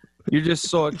happening, you're just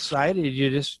so excited.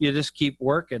 You just keep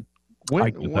working.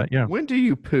 When do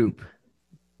you poop?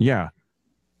 Yeah.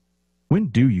 When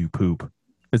do you poop?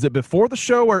 Is it before the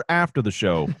show or after the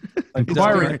show?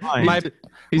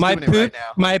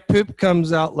 My poop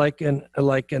comes out like an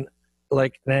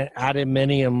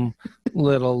adamantium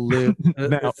little loop.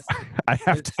 Now, I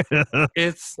have to.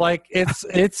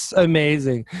 It's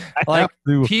amazing. Like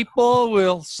people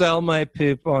will sell my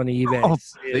poop on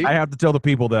eBay. I have to tell the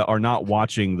people that are not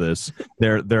watching this,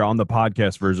 they're on the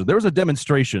podcast version. There was a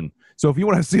demonstration. So if you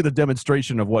want to see the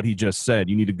demonstration of what he just said,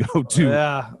 you need to go to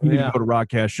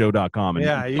rockcastshow.com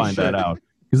and find that out.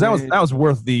 because that was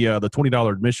worth the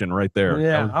 $20 admission right there.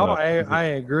 Yeah, Was, I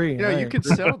agree. You know, you could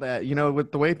sell that. You know,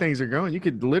 with the way things are going, you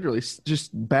could literally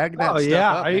just bag that stuff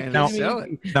up and sell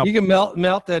it. You can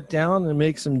melt that down and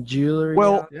make some jewelry.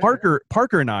 Well,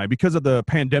 Parker and I, because of the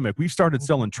pandemic, we started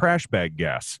selling trash bag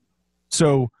gas.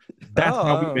 So that's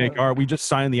how we make our. We just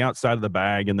sign the outside of the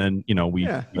bag, and then we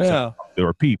sell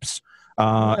our peeps.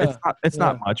 It's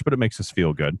not much, but it makes us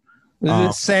feel good. Is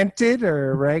it scented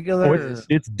or regular?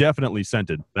 It's definitely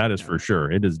scented. That is for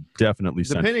sure. It is definitely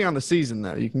scented. Depending on the season,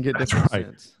 though, you can get different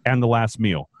scents. And the last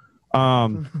meal.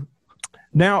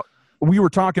 Now, we were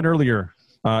talking earlier,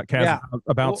 Kaz,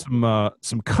 about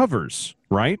some covers,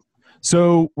 right?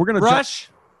 So we're going to Rush.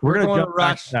 We're going to jump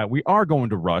back to that. We are going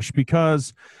to Rush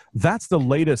because that's the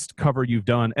latest cover you've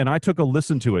done, and I took a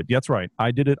listen to it. That's right.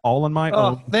 I did it all on my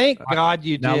own. Thank God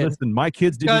you did. Now listen, my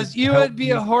kids did. Because you would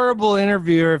be a horrible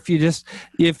interviewer if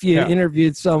you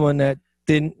interviewed someone that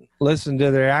didn't listen to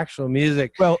their actual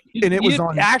music. Well, and it was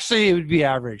on. Actually, it would be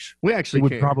average. We actually it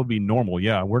would probably be normal.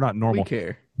 Yeah, we're not normal. We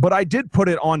care. But I did put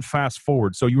it on fast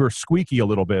forward, so you were squeaky a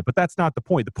little bit. But that's not the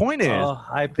point. The point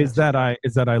is that I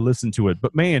listened to it.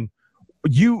 But man,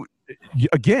 you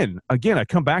again, I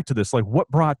come back to this. Like, what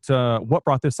brought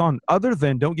this on? Other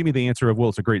than, don't give me the answer of, well,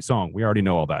 it's a great song. We already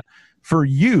know all that. For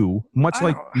you, much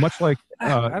like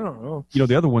I don't know.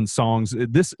 The other one's songs.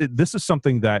 This is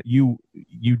something that you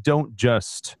don't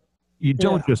just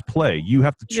play. You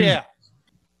have to choose. Yeah.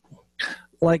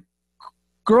 Like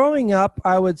growing up,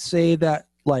 I would say that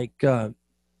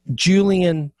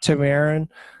Julian Tamarin.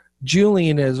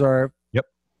 Julian is our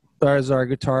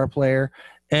guitar player.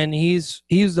 And he's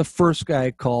the first guy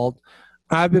I called.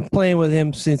 I've been playing with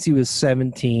him since he was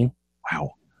 17.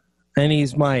 Wow. And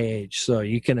he's my age, so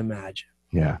you can imagine.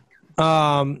 Yeah.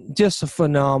 Just a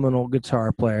phenomenal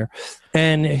guitar player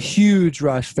and a huge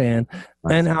Rush fan.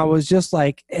 Nice. And I was just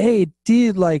like, hey,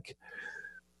 dude,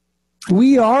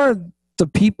 we are the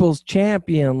people's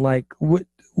champion. What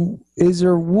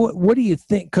do you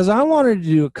think? Because I wanted to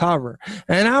do a cover,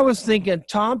 and I was thinking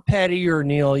Tom Petty or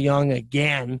Neil Young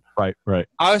again. Right.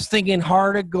 I was thinking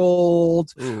Heart of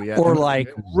Gold, or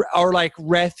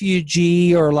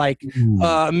Refugee, or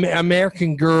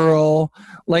American Girl.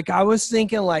 I was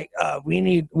thinking we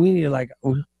need a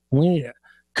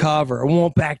cover. I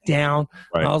Won't Back Down.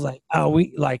 Right. I was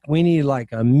like, we need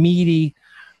a meaty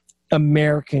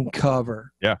American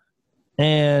cover. Yeah.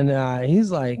 And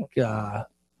he's like,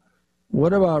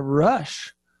 what about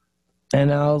Rush?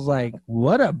 And I was like,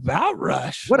 what about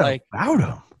Rush? What about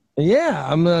him? Yeah.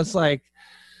 I'm just like,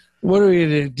 what are we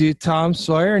going to do, Tom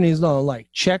Sawyer? And he's like,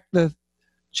 check the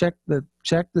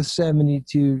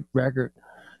 72 record.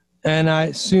 And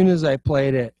as soon as I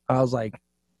played it, I was like,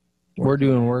 we're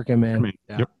doing Working Man.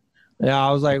 Yep. Yeah,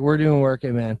 I was like, we're doing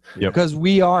Working Man. Yep. Because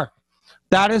we are.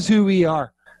 That is who we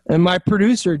are. And my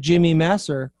producer, Jimmy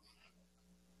Messer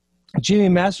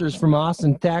is from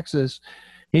Austin, Texas.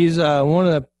 He's one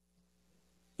of the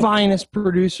finest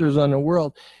producers in the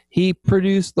world. He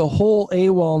produced the whole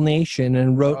AWOL Nation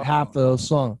and wrote half of those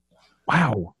songs.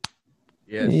 Wow.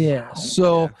 Yes. Yeah.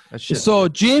 So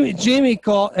Jimmy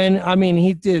called, and I mean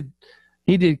he did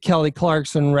Kelly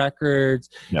Clarkson records.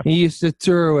 Yep. He used to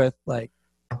tour with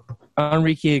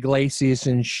Enrique Iglesias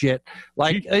and shit.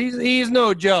 He's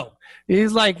no joke.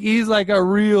 He's like a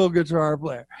real guitar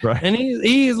player. Right. And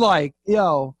he's like,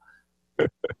 yo,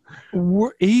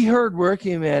 he heard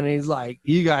Working Man, and he's like,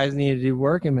 you guys need to do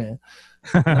Working Man.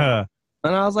 And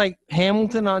I was like,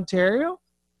 Hamilton, Ontario?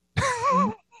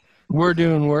 We're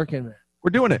doing Working Man.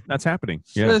 We're doing it. That's happening.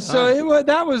 Yeah. So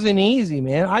that wasn't easy,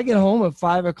 man. I get home at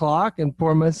 5 o'clock and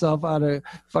pour myself out a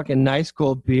fucking nice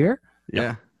cold beer.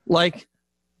 Yeah.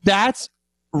 That's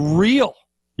real.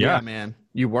 Yeah, man.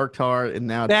 You worked hard, and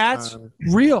now that's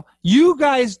real. You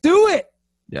guys do it.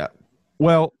 Yeah.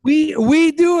 Well, we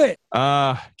do it.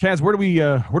 Kaz, where do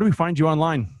we find you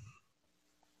online?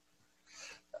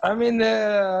 I mean,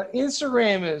 the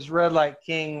Instagram is Red Light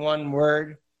King, one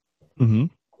word. Mm-hmm.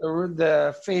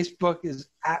 The Facebook is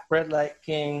at Red Light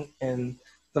King, and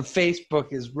the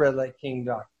Facebook is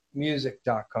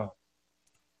redlightking.music.com.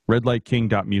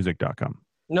 Redlightking.music.com.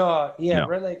 No,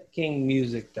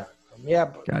 redlightkingmusic.com. Yeah,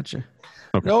 but gotcha.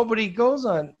 Okay. Nobody goes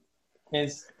on.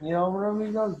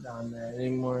 Nobody goes down there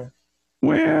anymore.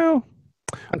 Well,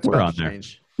 we're on there.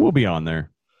 We'll be on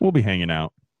there. We'll be hanging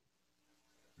out,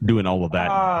 doing all of that.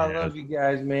 I love you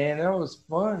guys, man. That was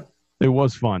fun. It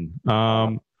was fun.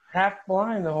 Half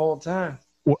blind the whole time.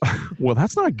 Well,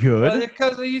 that's not good.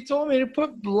 Because you told me to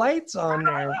put lights on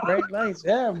there, bright lights.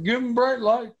 Yeah, give them bright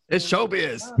lights. It's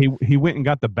showbiz. He went and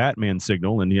got the Batman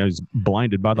signal, and he was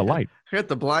blinded by the light. Hit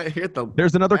the.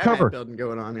 There's another Batman cover. building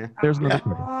going on here. There's another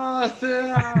cover.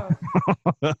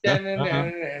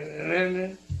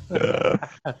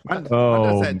 Mine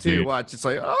does that too. dude. Watch, it's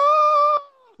like,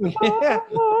 Yeah.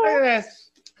 Look at this.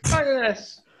 Look at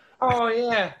this. Oh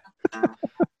yeah.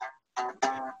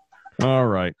 All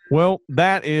right. Well,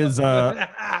 that is going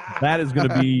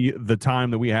to be the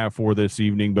time that we have for this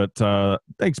evening. But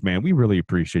thanks, man. We really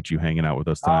appreciate you hanging out with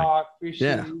us tonight. I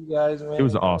appreciate you guys, man. It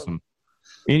was awesome.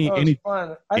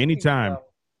 Fun.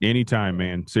 Anytime,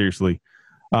 man. Seriously.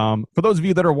 For those of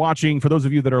you that are watching, for those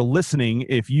of you that are listening,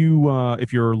 if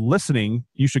you're listening,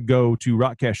 you should go to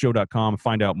rockcastshow.com and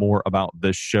find out more about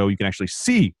this show. You can actually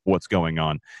see what's going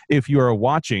on. If you are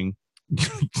watching,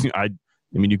 I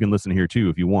mean, you can listen here too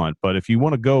if you want, but if you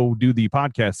want to go do the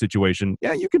podcast situation,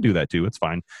 yeah, you can do that too. It's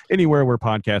fine. Anywhere where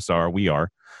podcasts are, we are.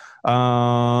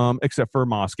 Except for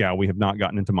Moscow. We have not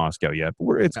gotten into Moscow yet,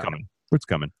 but it's coming. It's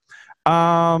coming.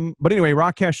 But anyway,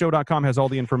 rockcastshow.com has all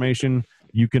the information.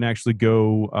 You can actually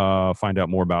go find out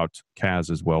more about Kaz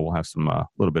as well. We'll have some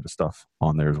little bit of stuff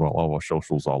on there as well. All of our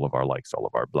socials, all of our likes, all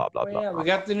of our blah, blah, blah. Yeah, we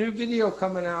got the new video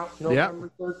coming out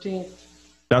November 13th.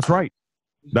 That's right.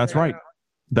 That's right.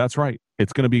 That's right.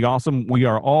 It's going to be awesome. We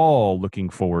are all looking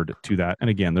forward to that. And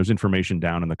again, there's information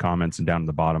down in the comments and down in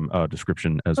the bottom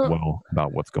description as well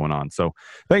about what's going on. So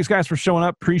thanks, guys, for showing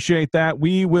up. Appreciate that.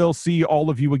 We will see all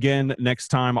of you again next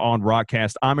time on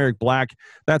Rockcast. I'm Eric Black.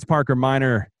 That's Parker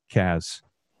Miner. Kaz.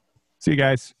 See you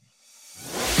guys.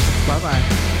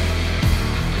 Bye-bye.